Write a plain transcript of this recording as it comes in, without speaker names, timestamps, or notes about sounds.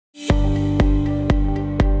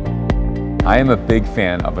I am a big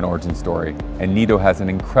fan of an origin story, and Neato has an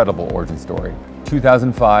incredible origin story.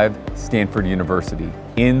 2005, Stanford University.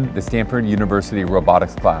 In the Stanford University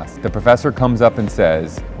robotics class, the professor comes up and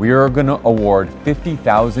says, we are going to award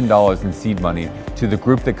 $50,000 in seed money to the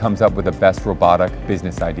group that comes up with the best robotic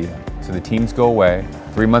business idea. So the teams go away,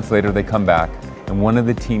 3 months later they come back, and one of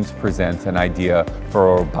the teams presents an idea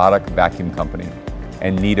for a robotic vacuum company,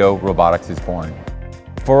 and Neato Robotics is born.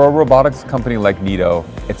 For a robotics company like Neato,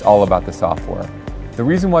 it's all about the software. The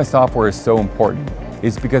reason why software is so important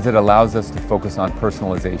is because it allows us to focus on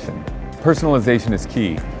personalization. Personalization is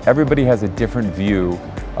key. Everybody has a different view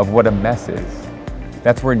of what a mess is.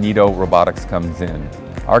 That's where Neato Robotics comes in.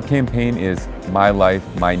 Our campaign is My Life,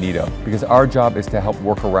 My Neato, because our job is to help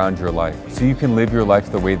work around your life so you can live your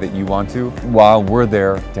life the way that you want to while we're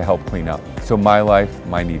there to help clean up. So My Life,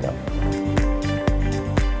 My Neato.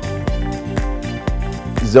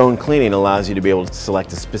 Zone cleaning allows you to be able to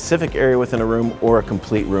select a specific area within a room or a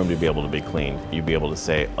complete room to be able to be cleaned. You'd be able to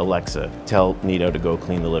say, Alexa, tell Neato to go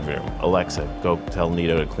clean the living room. Alexa, go tell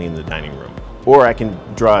Neato to clean the dining room. Or I can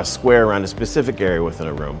draw a square around a specific area within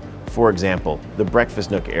a room. For example, the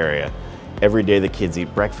breakfast nook area. Every day the kids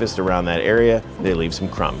eat breakfast around that area, they leave some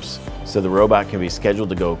crumbs. So the robot can be scheduled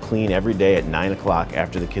to go clean every day at 9 o'clock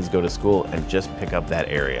after the kids go to school and just pick up that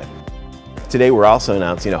area. Today we're also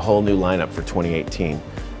announcing a whole new lineup for 2018.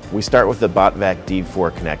 We start with the Botvac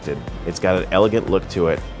D4 Connected. It's got an elegant look to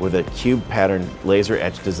it with a cube pattern laser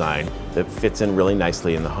etched design that fits in really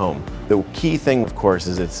nicely in the home. The key thing, of course,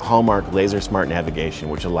 is its hallmark laser smart navigation,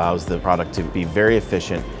 which allows the product to be very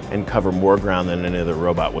efficient and cover more ground than any other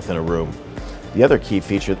robot within a room. The other key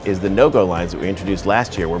feature is the no-go lines that we introduced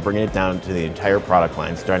last year. We're bringing it down to the entire product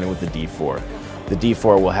line, starting with the D4. The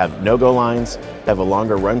D4 will have no-go lines, have a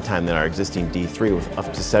longer runtime than our existing D3 with up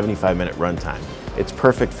to 75-minute runtime. It's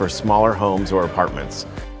perfect for smaller homes or apartments.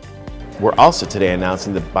 We're also today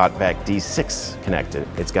announcing the Botvac D6 Connected.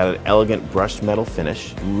 It's got an elegant brushed metal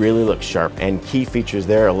finish, really looks sharp, and key features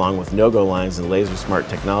there along with no-go lines and laser smart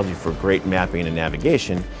technology for great mapping and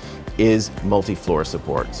navigation is multi-floor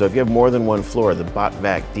support. So if you have more than one floor, the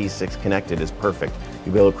Botvac D6 Connected is perfect.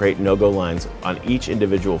 You'll be able to create no-go lines on each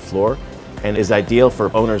individual floor and is ideal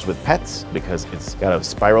for owners with pets because it's got a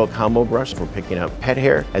spiral combo brush for picking up pet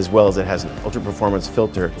hair, as well as it has an ultra-performance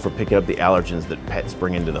filter for picking up the allergens that pets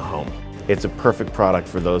bring into the home. It's a perfect product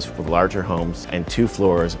for those with larger homes and 2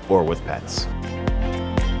 floors or with pets.